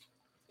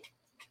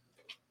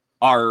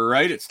All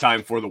right, it's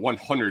time for the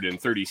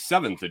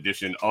 137th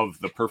edition of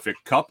The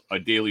Perfect Cup, a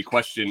daily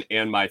question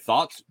and my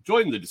thoughts.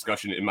 Join the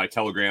discussion in my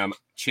Telegram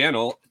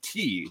channel,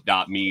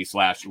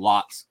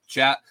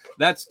 t.me/LotsChat.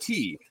 That's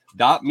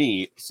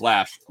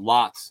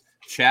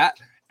t.me/LotsChat.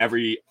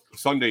 Every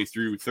Sunday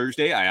through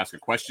Thursday, I ask a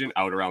question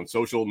out around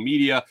social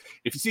media.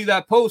 If you see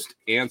that post,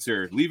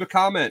 answer, leave a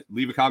comment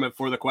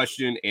for the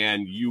question,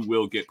 and you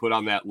will get put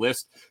on that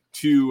list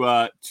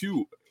to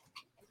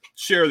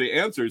share the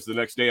answers the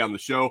next day on the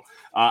show.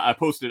 I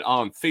posted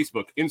on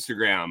Facebook,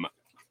 Instagram,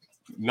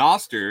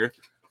 Nostr,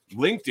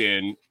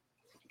 LinkedIn,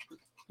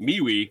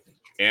 MeWe,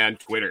 and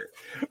Twitter.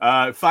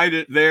 Find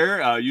it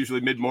there,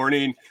 usually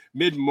mid-morning,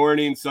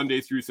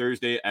 Sunday through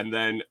Thursday, and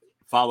then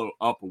follow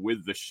up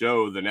with the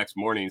show the next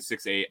morning,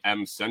 6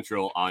 a.m.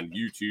 Central on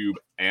YouTube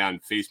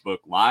and Facebook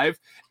Live.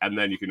 And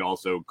then you can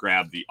also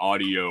grab the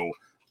audio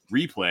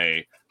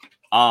replay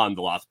on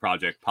the Lost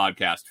Project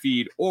podcast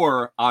feed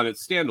or on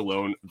its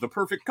standalone, The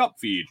Perfect Cup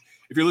feed.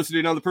 If you're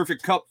listening on The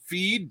Perfect Cup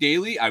feed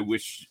daily, I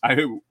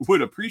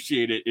would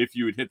appreciate it if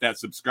you would hit that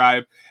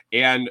subscribe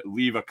and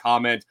leave a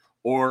comment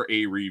or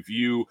a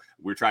review.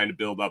 We're trying to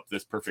build up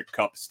this Perfect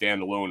Cup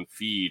standalone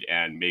feed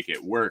and make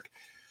it work.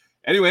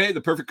 Anyway, the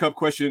Perfect Cup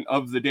question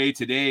of the day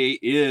today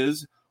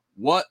is,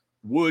 what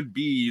would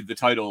be the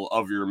title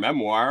of your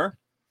memoir?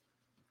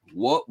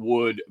 What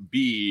would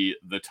be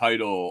the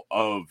title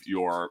of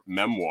your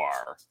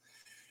memoir?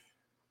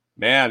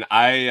 Man,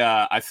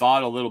 I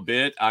thought a little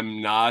bit.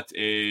 I'm not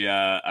a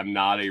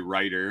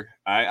writer.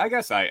 I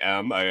guess I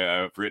am.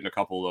 I've written a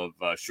couple of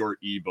short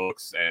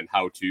ebooks and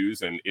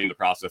how-tos, and in the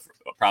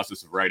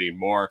process of writing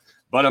more.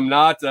 But I'm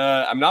not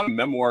a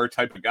memoir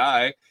type of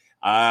guy.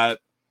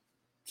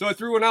 So I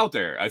threw one out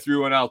there.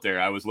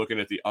 I was looking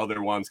at the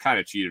other ones,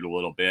 kind of cheated a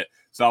little bit,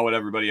 saw what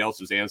everybody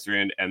else was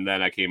answering, and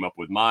then I came up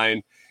with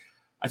mine.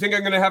 I think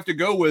I'm going to have to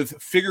go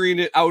with Figuring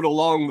It Out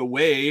Along the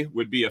Way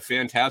would be a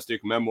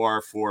fantastic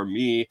memoir for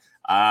me.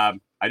 I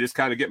just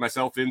kind of get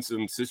myself in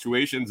some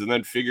situations and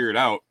then figure it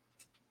out.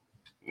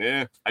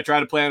 I try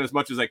to plan as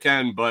much as I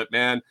can, but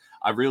man,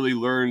 I've really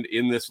learned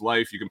in this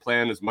life, you can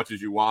plan as much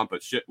as you want,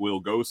 but shit will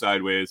go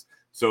sideways.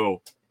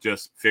 So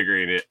just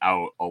figuring it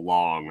out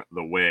along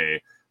the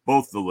way,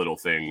 both the little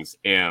things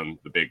and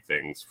the big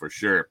things for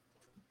sure.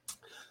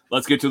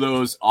 Let's get to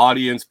those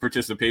audience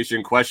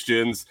participation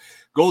questions.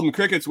 Golden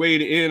Crickets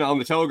weighed in on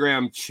the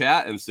Telegram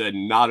chat and said,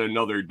 not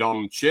another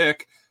dumb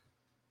chick.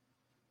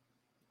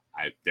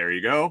 There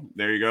you go.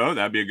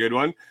 That'd be a good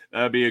one.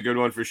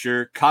 For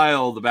sure.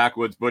 Kyle, the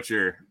Backwoods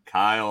Butcher.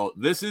 Kyle,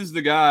 this is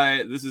the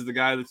guy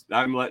that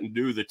I'm letting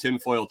do the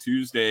Tinfoil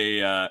Tuesday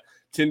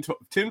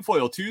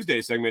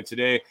segment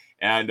today.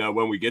 And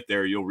when we get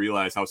there, you'll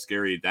realize how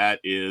scary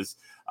that is.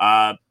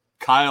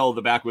 Kyle,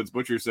 the Backwoods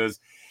Butcher, says,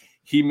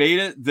 he made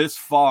it this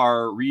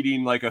far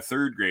reading like a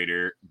third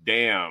grader.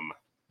 Damn.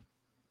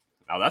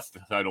 Now that's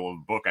the title of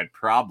a book I'd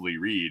probably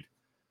read.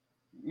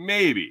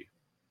 Maybe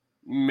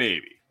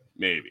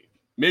if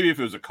it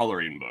was a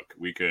coloring book,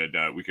 we could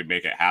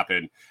make it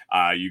happen.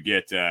 You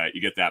get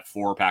that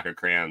 4-pack of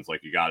crayons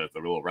like you got at the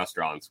little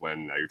restaurants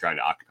when you're trying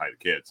to occupy the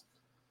kids.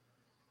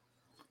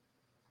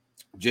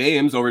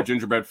 James over at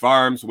Gingerbread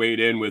Farms weighed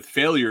in with,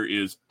 failure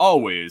is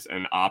always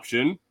an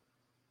option.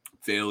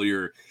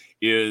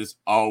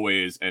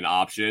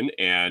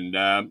 And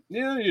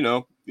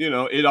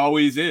it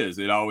always is.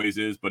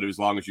 But as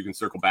long as you can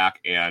circle back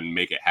and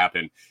make it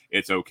happen,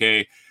 it's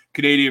okay.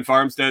 Canadian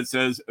Farmstead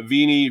says,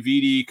 Vini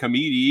Vidi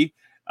Comedi.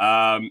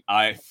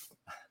 I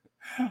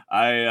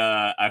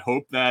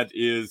hope that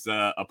is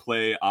a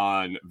play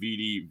on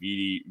Vidi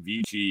Vidi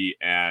Vici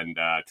and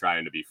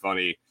trying to be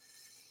funny.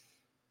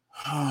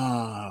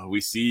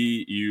 We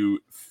see you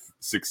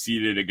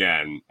succeeded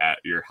again at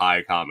your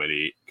high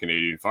comedy,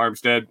 Canadian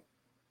Farmstead.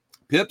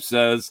 Pip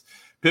says,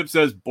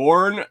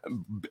 born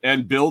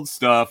and build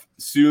stuff,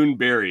 soon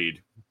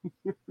buried.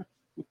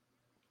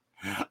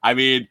 I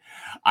mean,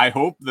 I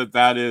hope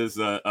that is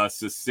a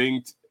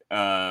succinct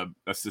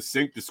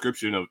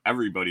description of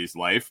everybody's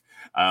life.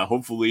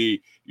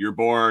 Hopefully you're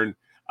born,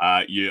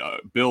 you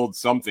build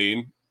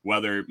something,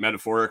 whether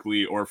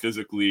metaphorically or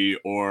physically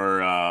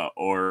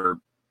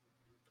or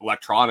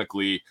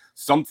electronically,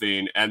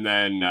 something, and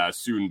then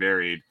soon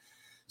buried.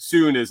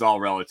 Soon is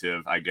all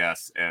relative, I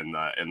guess, in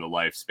the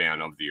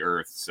lifespan of the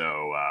earth.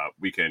 So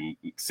we can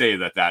say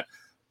that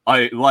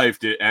life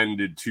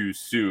ended too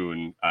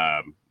soon.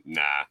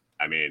 Nah,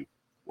 I mean,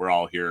 we're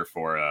all here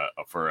for a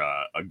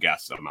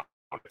guess amount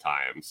of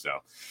time. So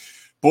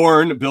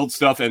born, build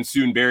stuff, and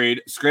soon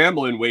buried.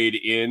 Scramblin' weighed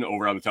in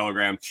over on the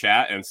Telegram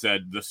chat and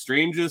said, the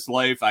strangest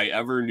life I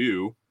ever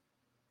knew.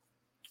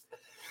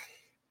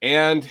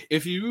 And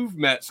if you've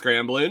met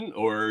Scramblin'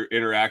 or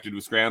interacted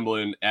with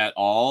Scramblin' at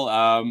all,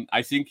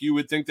 I think you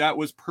would think that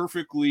was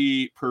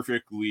perfectly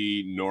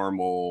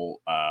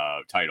normal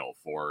title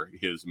for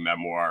his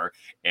memoir,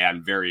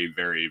 and very,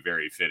 very,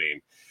 very fitting.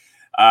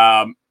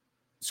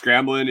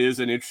 Scramblin' is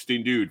an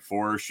interesting dude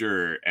for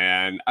sure.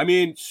 And I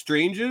mean,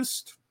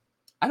 strangest,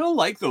 I don't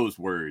like those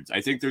words. I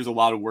think there's a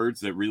lot of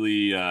words that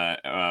really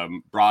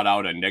brought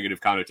out a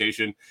negative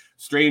connotation.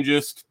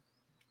 Strangest,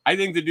 I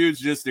think the dude's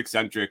just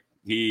eccentric.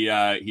 He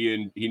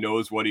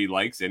knows what he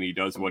likes and he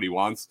does what he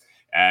wants.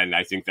 And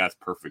I think that's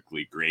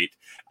perfectly great.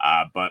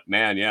 But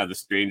man, yeah, the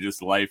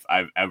strangest life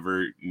I've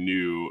ever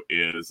knew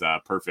is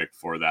perfect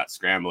for that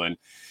scrambling.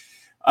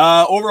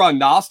 Over on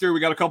Noster, we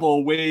got a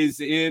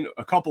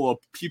couple of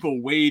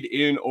people weighed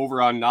in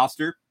over on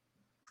Noster.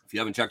 If you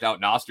haven't checked out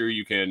Noster,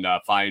 you can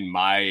find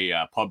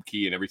my pub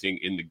key and everything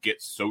in the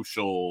Get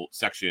Social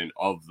section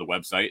of the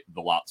website,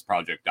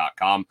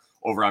 thelotsproject.com.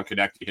 Over on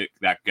Connect, you hit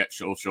that Get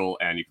Social,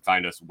 and you can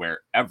find us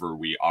wherever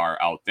we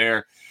are out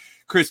there.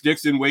 Chris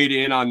Dixon weighed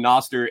in on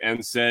Noster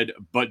and said,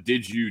 "But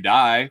did you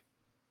die?"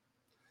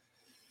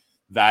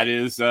 That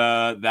is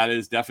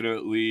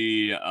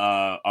definitely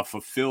a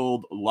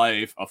fulfilled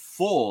life, a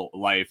full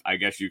life, I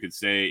guess you could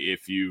say,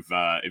 if you've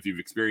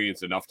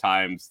experienced enough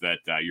times that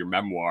your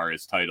memoir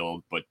is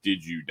titled "But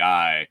Did You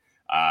Die?"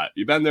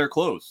 You've been there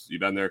close.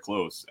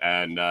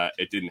 And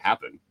it didn't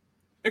happen,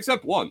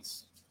 except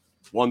once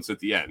at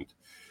the end.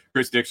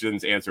 Chris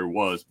Dixon's answer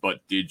was, "But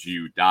did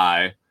you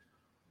die?"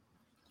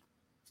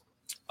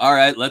 All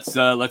right, let's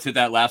hit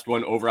that last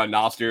one over on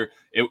Noster.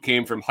 It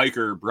came from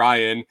Hiker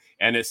Brian,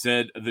 and it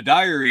said, "The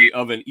Diary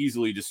of an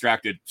Easily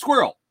Distracted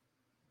Squirrel."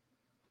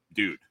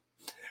 Dude,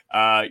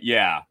 yeah.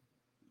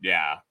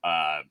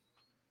 I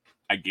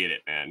get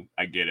it, man.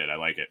 I get it. I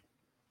like it.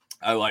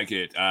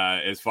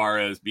 As far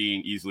as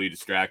being easily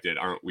distracted,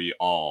 aren't we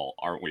all?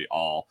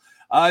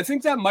 I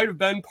think that might have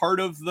been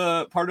part of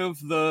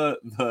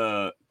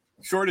the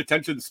short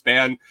attention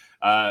span,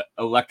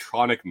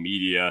 electronic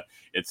media.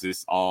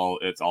 It's all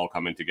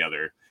coming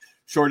together.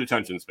 Short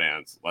attention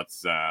spans.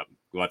 Let's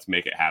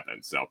make it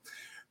happen. So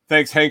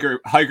thanks,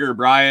 Hiker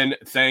Brian.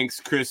 Thanks,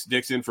 Chris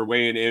Dixon, for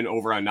weighing in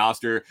over on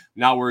Noster.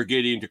 Now we're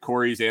getting to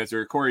Corey's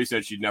answer. Corey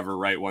said she'd never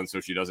write one,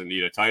 so she doesn't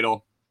need a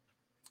title.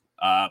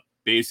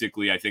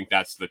 Basically, I think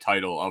that's the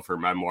title of her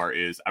memoir,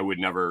 is "I Would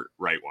Never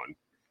Write One."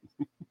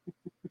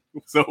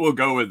 So we'll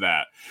go with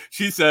that.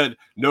 She said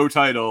no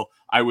title,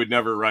 "I would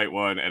never write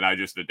one," and I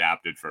just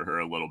adapted for her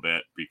a little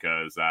bit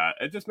because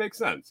it just makes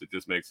sense.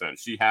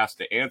 She has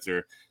to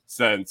answer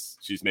since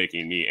she's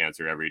making me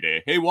answer every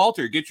day. Hey,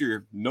 Walter, get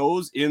your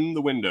nose in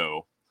the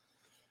window.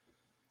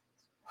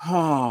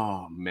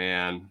 Oh,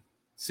 man.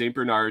 St.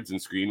 Bernards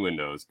and screen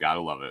windows.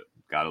 Gotta love it.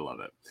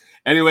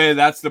 Anyway,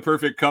 that's the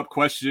perfect cup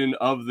question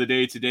of the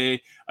day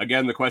today.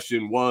 Again, the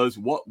question was,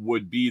 what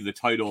would be the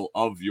title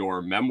of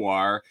your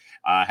memoir?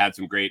 Had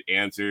some great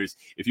answers.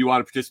 If you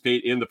want to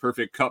participate in the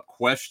perfect cup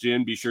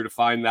question, be sure to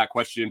find that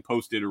question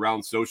posted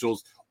around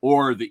socials,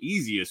 or the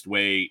easiest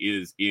way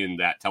is in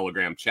that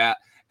Telegram chat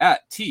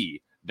at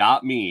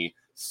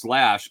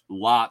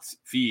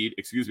t.me/lotsfeed.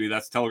 Excuse me,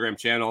 that's Telegram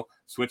channel.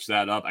 Switch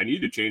that up. I need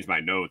to change my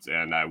notes,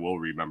 and I will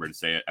remember to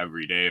say it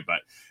every day,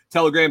 but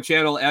Telegram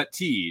channel at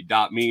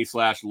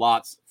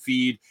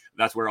t.me/lotsfeed.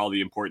 That's where all the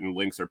important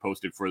links are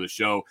posted for the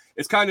show.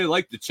 It's kind of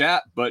like the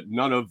chat, but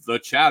none of the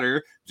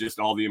chatter, just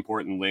all the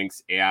important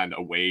links and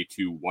a way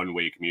to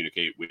one-way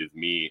communicate with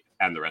me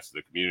and the rest of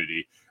the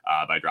community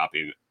by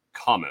dropping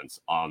comments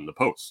on the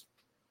post.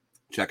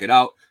 Check it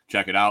out.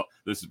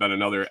 This has been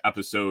another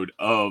episode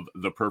of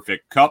The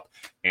Perfect Cup,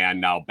 and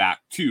now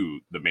back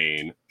to the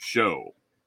main show.